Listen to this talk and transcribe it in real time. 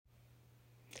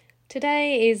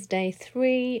Today is day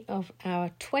 3 of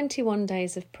our 21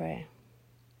 days of prayer.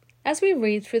 As we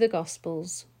read through the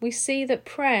Gospels, we see that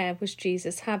prayer was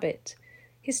Jesus' habit,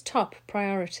 his top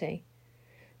priority.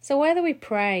 So whether we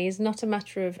pray is not a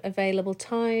matter of available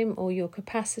time or your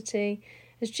capacity,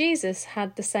 as Jesus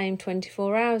had the same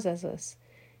 24 hours as us.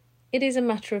 It is a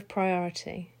matter of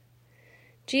priority.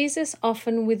 Jesus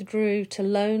often withdrew to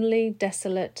lonely,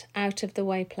 desolate,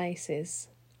 out-of-the-way places.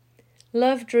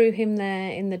 Love drew him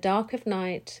there in the dark of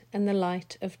night and the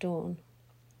light of dawn.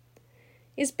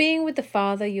 Is being with the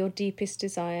Father your deepest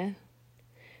desire?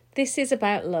 This is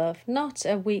about love, not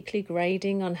a weekly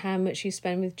grading on how much you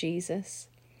spend with Jesus.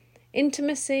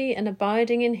 Intimacy and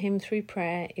abiding in him through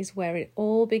prayer is where it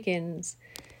all begins,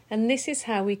 and this is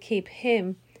how we keep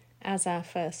him as our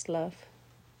first love.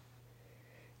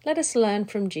 Let us learn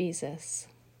from Jesus.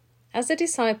 As the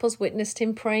disciples witnessed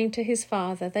him praying to his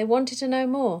Father, they wanted to know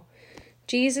more.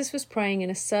 Jesus was praying in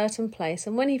a certain place,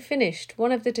 and when he finished,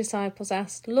 one of the disciples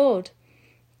asked, "Lord,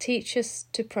 teach us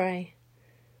to pray."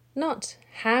 Not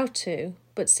how to,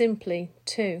 but simply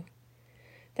to.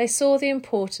 They saw the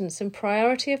importance and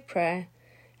priority of prayer,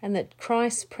 and that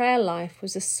Christ's prayer life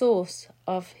was the source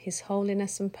of his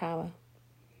holiness and power.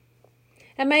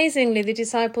 Amazingly, the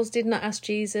disciples did not ask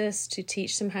Jesus to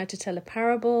teach them how to tell a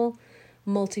parable,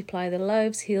 multiply the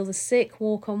loaves, heal the sick,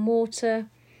 walk on water,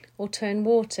 or turn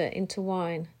water into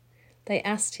wine. They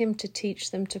asked him to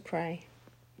teach them to pray.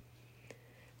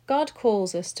 God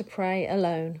calls us to pray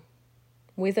alone,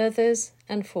 with others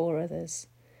and for others.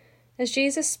 As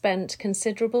Jesus spent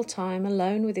considerable time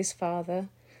alone with his Father,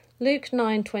 Luke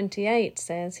 9:28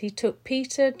 says he took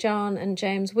Peter, John and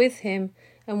James with him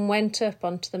and went up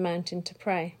onto the mountain to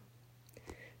pray.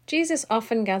 Jesus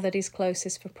often gathered his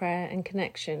closest for prayer and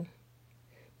connection.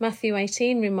 Matthew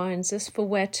 18 reminds us, "For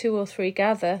where 2 or 3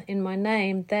 gather in my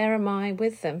name, there am I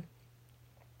with them."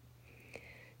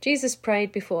 Jesus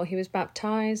prayed before he was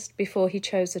baptized, before he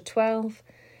chose the 12,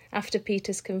 after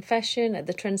Peter's confession at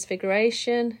the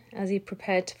Transfiguration, as he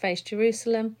prepared to face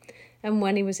Jerusalem, and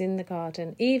when he was in the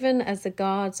garden, even as the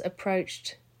guards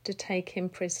approached to take him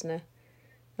prisoner,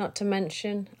 not to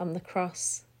mention on the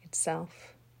cross itself.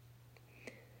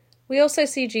 We also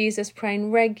see Jesus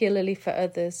praying regularly for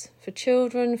others, for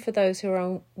children, for those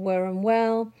who were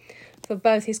unwell, for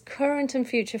both his current and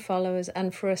future followers,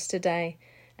 and for us today,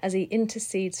 as he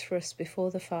intercedes for us before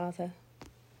the Father.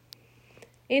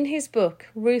 In his book,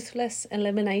 Ruthless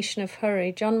Elimination of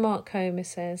Hurry, John Mark Comer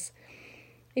says,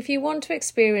 "If you want to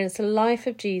experience the life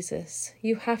of Jesus,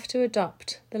 you have to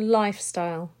adopt the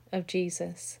lifestyle of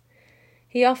Jesus.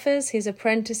 He offers his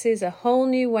apprentices a whole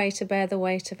new way to bear the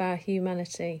weight of our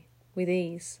humanity with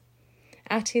ease.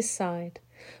 At his side,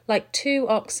 like 2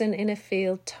 oxen in a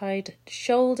field tied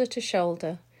shoulder to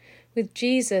shoulder, with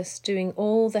Jesus doing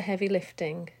all the heavy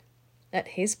lifting, at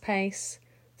his pace,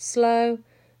 slow,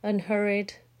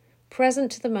 unhurried,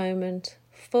 present to the moment,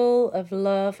 full of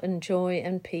love and joy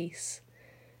and peace.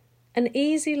 An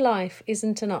easy life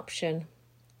isn't an option,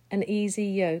 an easy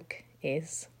yoke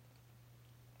is."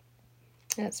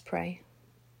 Let's pray.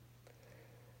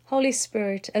 Holy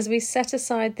Spirit, as we set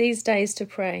aside these days to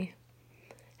pray,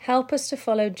 help us to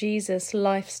follow Jesus'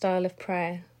 lifestyle of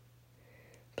prayer.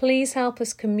 Please help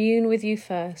us commune with you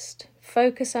first,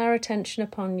 focus our attention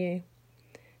upon you.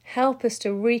 Help us to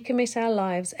recommit our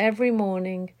lives every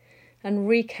morning and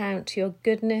recount your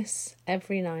goodness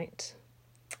every night.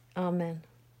 Amen.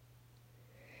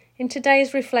 In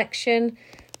today's reflection,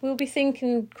 we'll be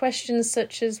thinking questions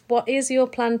such as, what is your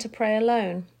plan to pray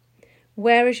alone?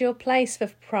 Where is your place for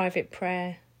private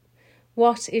prayer?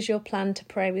 What is your plan to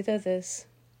pray with others?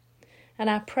 And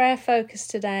our prayer focus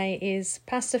today is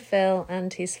Pastor Phil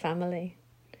and his family.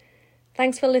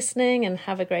 Thanks for listening and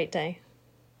have a great day.